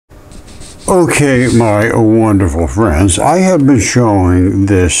Okay, my wonderful friends, I have been showing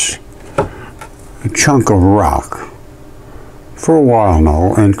this chunk of rock for a while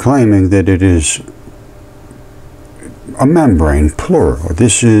now and claiming that it is a membrane, plural.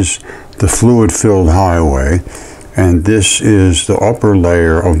 This is the fluid-filled highway, and this is the upper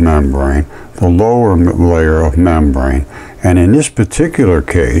layer of membrane, the lower layer of membrane. And in this particular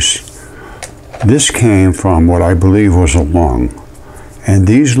case, this came from what I believe was a lung. And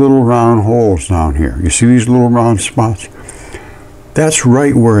these little round holes down here, you see these little round spots? That's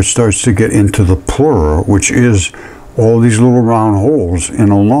right where it starts to get into the pleura, which is all these little round holes in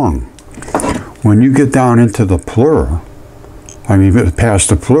a lung. When you get down into the pleura, I mean past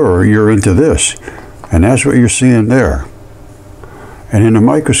the pleura, you're into this. And that's what you're seeing there. And in the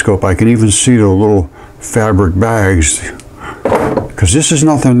microscope, I can even see the little fabric bags, because this is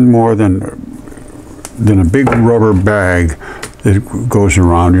nothing more than a big rubber bag that goes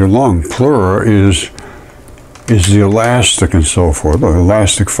around your lung. Pleura is the elastic and so forth, the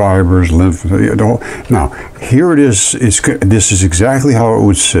elastic fibers, lymph. Now, here it is. This is exactly how it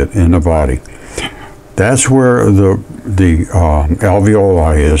would sit in the body. That's where the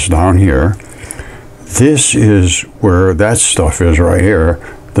alveoli is, down here. This is where that stuff is right here,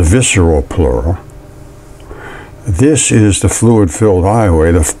 the visceral pleura. This is the fluid-filled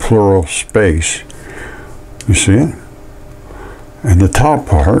highway, the pleural space. You see it? And the top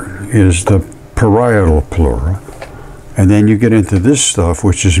part is the parietal pleura. And then you get into this stuff,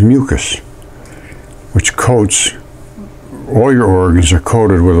 which is mucus, which coats, all your organs are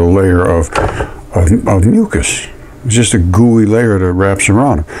coated with a layer of mucus. It's just a gooey layer that wraps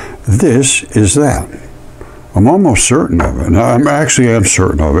around them. This is that. I'm almost certain of it. Now, I'm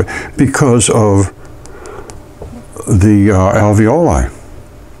certain of it because of the alveoli.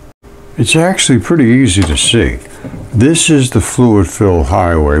 It's actually pretty easy to see. This is the fluid-filled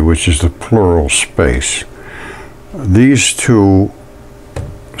highway, which is the pleural space. These two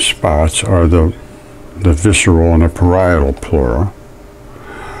spots are the visceral and the parietal pleura.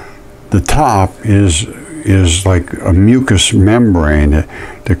 The top is like a mucous membrane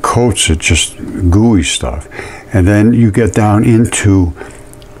that coats it, just gooey stuff. And then you get down into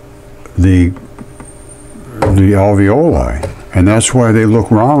the alveoli, and that's why they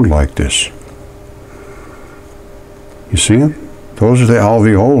look round like this. You see them? Those are the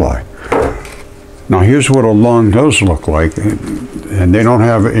alveoli. Now here's what a lung does look like, and they don't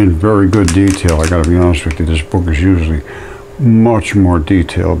have it in very good detail. I gotta be honest with you, this book is usually much more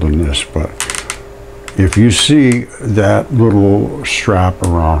detailed than this, but if you see that little strap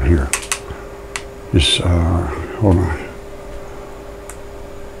around here, this, hold on.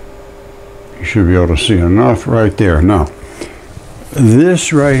 You should be able to see enough right there. Now,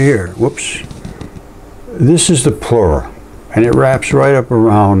 this right here, whoops, this is the pleura, and it wraps right up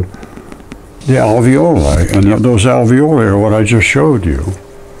around the alveoli, and those alveoli are what I just showed you,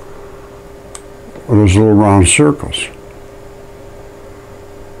 or those little round circles.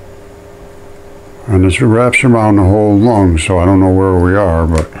 And it wraps around the whole lung, so I don't know where we are,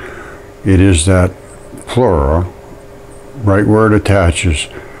 but it is that pleura, right where it attaches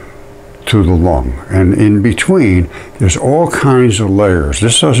to the lung. And in between, there's all kinds of layers.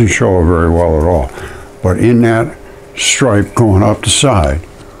 This doesn't show very well at all, but in that stripe going up the side,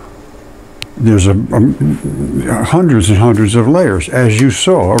 there's hundreds and hundreds of layers. As you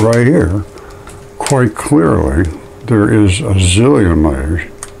saw right here, quite clearly, there is a zillion layers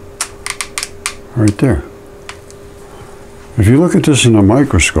right there. If you look at this in a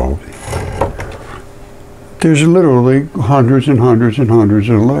microscope, there's literally hundreds and hundreds and hundreds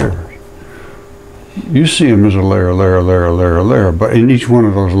of layers. You see them as a layer, layer, layer, layer, layer, but in each one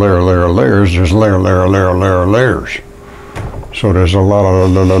of those layer, layer, layers, there's layer, layer, layer, layer, layers. So there's a lot of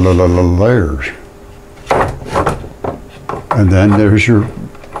layers. And then there's your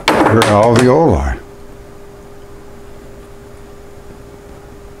alveoli.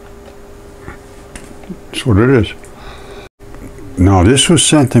 That's what it is. Now, this was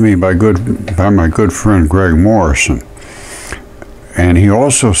sent to me by my good friend Greg Morrison, and he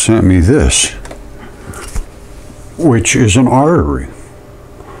also sent me this, which is an artery.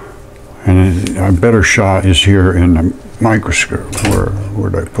 And a better shot is here in the microscope. Where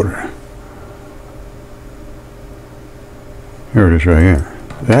did I put it? Here it is, right here.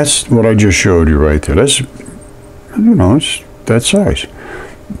 That's what I just showed you right there. That's, you know, it's that size.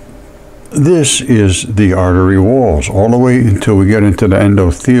 This is the artery walls, all the way until we get into the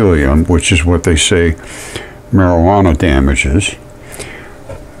endothelium, which is what they say marijuana damages.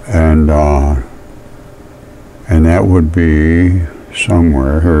 And that would be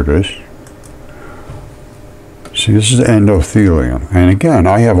somewhere, here it is, See, this is the endothelium. And again,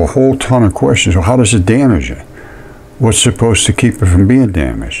 I have a whole ton of questions. Well, how does it damage it? What's supposed to keep it from being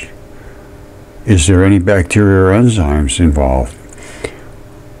damaged? Is there any bacteria or enzymes involved?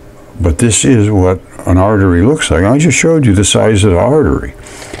 But this is what an artery looks like. I just showed you the size of the artery.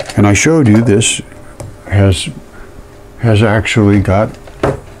 And I showed you this has actually got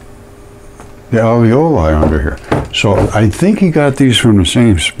the alveoli under here. So I think he got these from the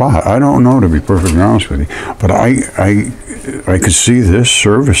same spot. I don't know, to be perfectly honest with you. But I could see this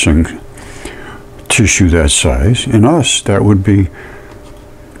servicing tissue that size. In us, that would be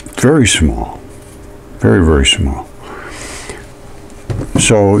very small. Very, very small.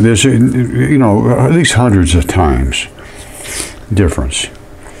 So there's, you know, at least hundreds of times difference.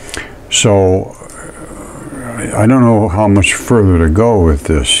 So I don't know how much further to go with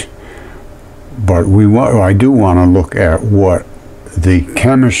this, but I do want to look at what the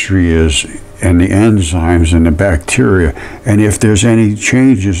chemistry is and the enzymes and the bacteria, and if there's any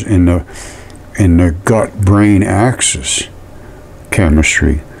changes in the gut-brain axis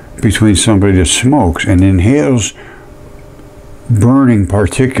chemistry between somebody that smokes and inhales burning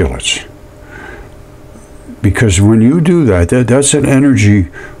particulates. Because when you do that, that's an energy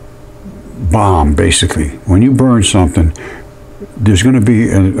bomb, basically. When you burn something, there's going to be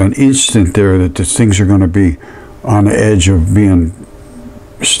an instant there that the things are going to be on the edge of being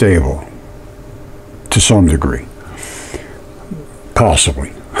stable to some degree.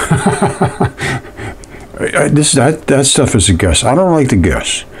 Possibly. That stuff is a guess. I don't like to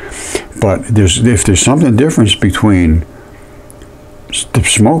guess. But if there's something difference between the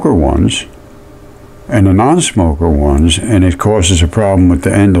smoker ones and the non-smoker ones, and it causes a problem with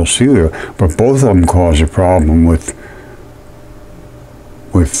the endothelium, but both of them cause a problem with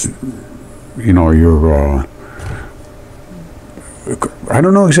you know, your I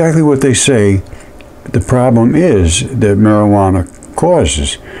don't know exactly what they say the problem is that marijuana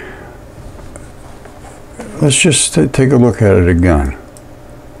causes. Let's just take a look at it again.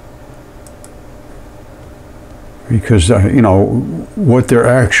 Because, you know, what their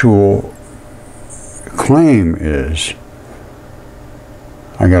actual claim is.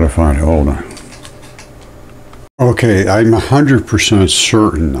 I gotta find it, hold on. Okay, I'm 100%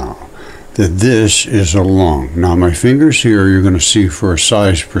 certain now that this is a lung. Now my fingers here you're gonna see for a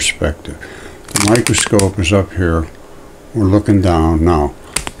size perspective. The microscope is up here. We're looking down now.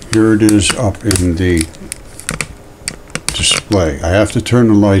 Here it is up in the display. I have to turn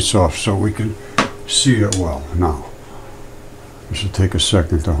the lights off so we can see it well. Now, this will take a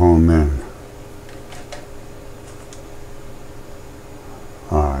second to home in.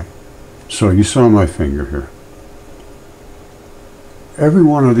 Alright, so you saw my finger here. Every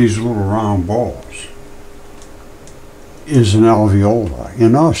one of these little round balls is an alveoli.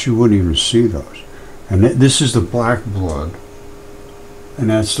 In us, you wouldn't even see those. And this is the black blood, and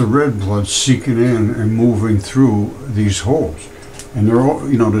that's the red blood seeking in and moving through these holes. And they're all,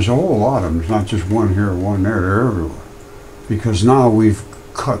 you know, there's a whole lot of them. There's not just one here, one there, they're everywhere. Because now we've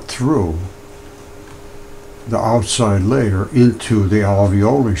cut through the outside layer into the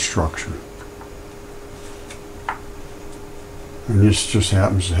alveoli structure. And this just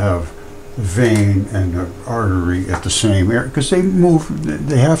happens to have the vein and the artery at the same area, because they move,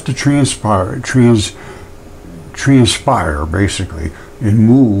 they have to transpire basically, and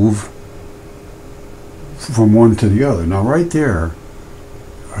move from one to the other. Now right there,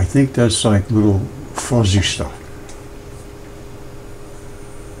 I think that's like little fuzzy stuff.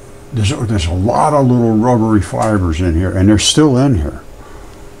 There's a lot of little rubbery fibers in here, and they're still in here.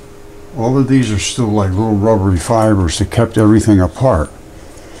 All of these are still like little rubbery fibers that kept everything apart.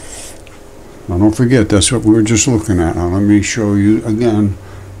 Now don't forget, that's what we were just looking at. Now let me show you again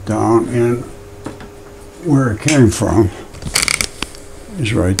down in where it came from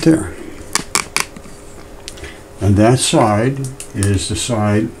is right there. And that side is the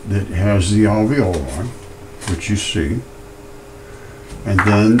side that has the alveoli, which you see. And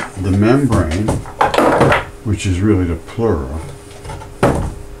then the membrane, which is really the pleura,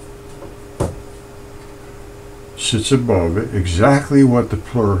 sits above it, exactly what the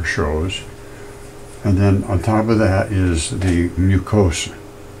pleura shows. And then on top of that is the mucosa.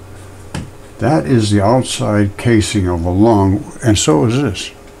 That is the outside casing of a lung, and so is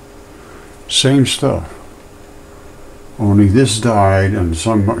this. Same stuff. Only this died, and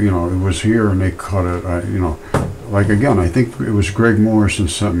some, you know, it was here and they cut it, you know. Like again, I think it was Greg Morrison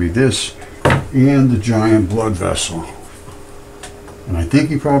sent me this and the giant blood vessel. And I think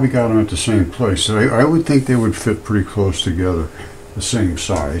he probably got them at the same place. So I would think they would fit pretty close together, the same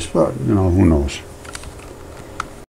size, but you know, who knows.